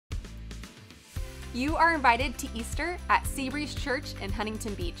You are invited to Easter at Seabreeze Church in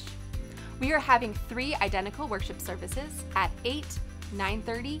Huntington Beach. We are having 3 identical worship services at 8,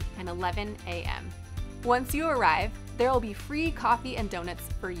 9:30, and 11 a.m. Once you arrive, there will be free coffee and donuts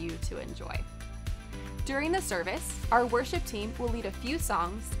for you to enjoy. During the service, our worship team will lead a few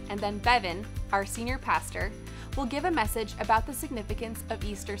songs, and then Bevan, our senior pastor, will give a message about the significance of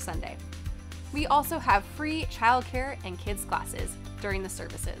Easter Sunday. We also have free childcare and kids classes during the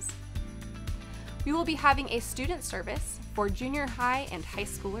services. We will be having a student service for junior high and high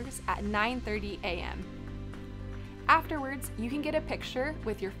schoolers at 9:30 a.m. Afterwards, you can get a picture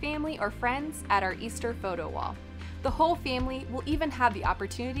with your family or friends at our Easter photo wall. The whole family will even have the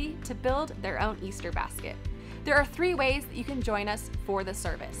opportunity to build their own Easter basket. There are 3 ways that you can join us for the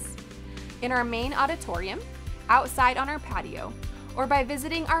service: in our main auditorium, outside on our patio, or by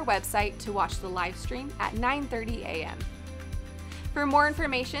visiting our website to watch the live stream at 9:30 a.m. For more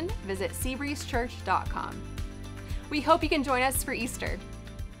information, visit seabreezechurch.com. We hope you can join us for Easter.